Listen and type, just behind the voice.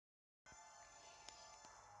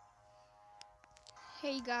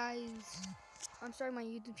Hey guys, I'm starting my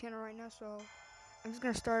YouTube channel right now, so I'm just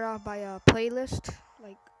gonna start off by a playlist,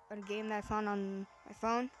 like a game that I found on my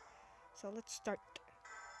phone. So let's start.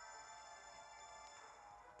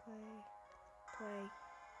 Play.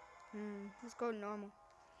 Let's go normal.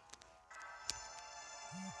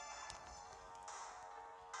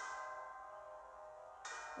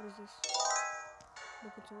 What is this?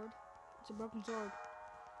 Broken sword? It's a broken sword.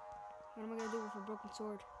 What am I gonna do with a broken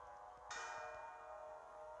sword?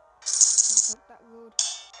 Gotta cook that wood.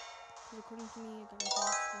 Because according to me, I gotta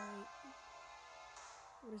fight.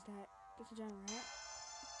 What is that? That's a giant rat.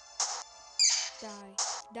 Die.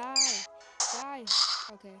 Die! Die!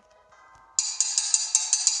 Okay.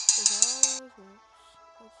 Is all those works.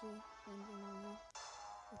 Let's see. Anything on here?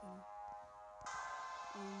 Okay.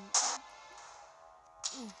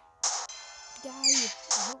 Die!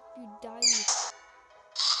 I hope you die.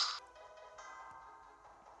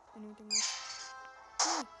 Anything else?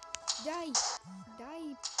 Die!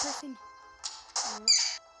 Die, person! Oh.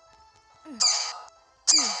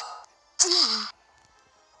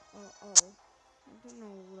 I don't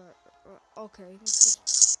know what. Okay, let's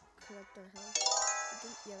just collect our health.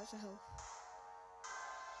 Yeah, that's a health.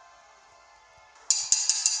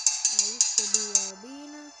 I used to be a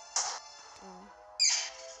beaner.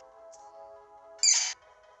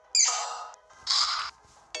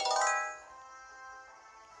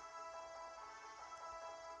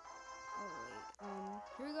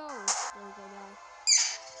 Here we go. There we go, die.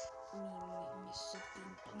 Me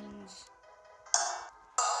something, please.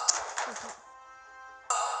 Okay.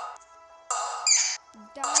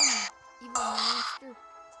 Die, evil monster.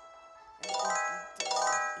 I hope you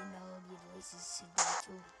die in all your voices to die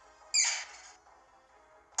too.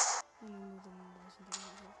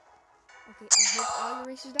 Okay, I hope all your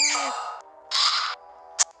races die.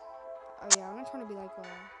 Oh yeah, I'm not trying to be like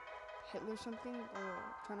Hitler or something, or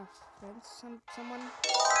trying to fence someone.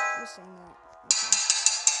 I'm just saying that. Okay.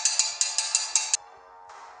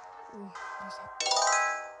 Ooh, what is that?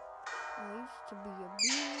 I used to be a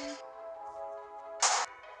beaner.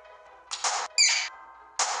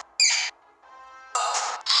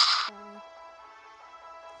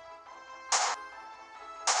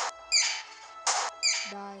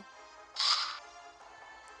 Die.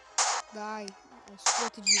 Die. I swear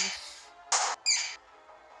to Jesus.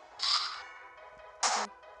 Okay.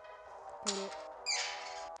 Hit it.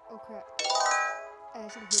 Oh crap. I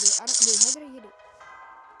should hit it. Wait, how did I hit it?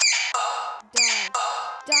 Die.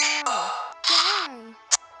 Die.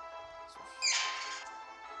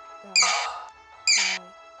 Die.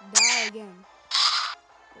 Die again.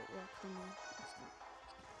 Wait, come on.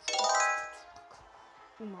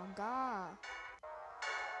 Oh my god.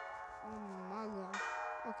 Oh my god.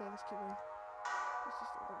 Okay, let's keep going. Let's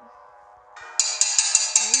just start over.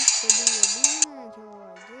 I used to be a beaner until I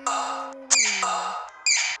gave her the beaner.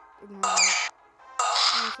 Ignore that. Oh,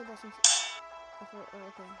 I said that since okay.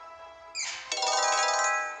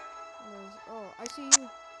 Oh, I see you.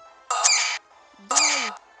 Die!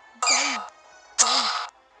 Die! Die!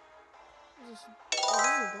 This is a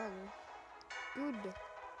dagger. Good.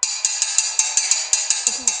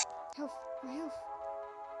 Okay, health. My health.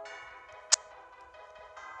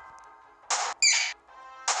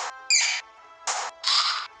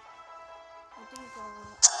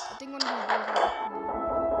 I think one of these guys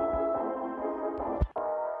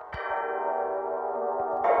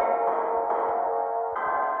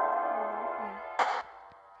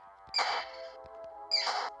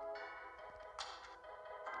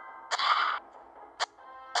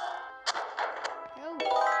Help!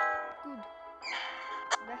 Good.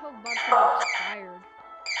 That health box is expired.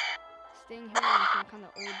 Staying here in some kind of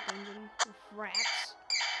old dungeon with rats.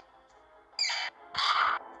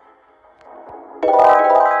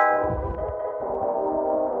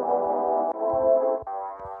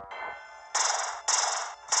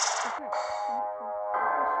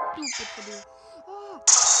 Stupid for this. Oh,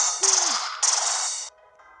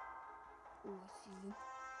 I see you.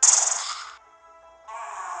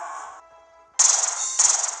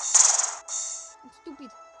 I'm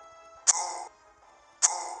stupid.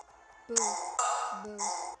 Boo.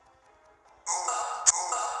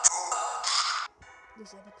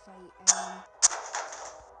 This epic fight. Health.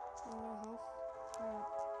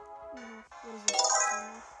 What is this?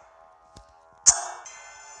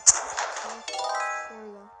 There we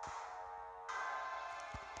go.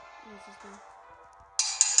 What's this thing?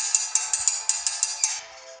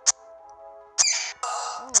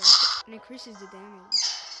 Oh, it increases the damage.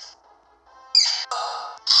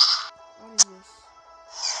 What is this?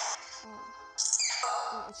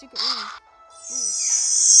 Oh, a secret room. Ooh.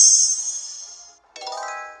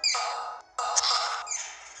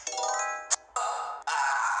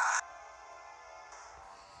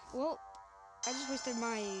 Well, I just wasted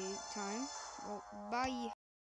my time. Well, bye.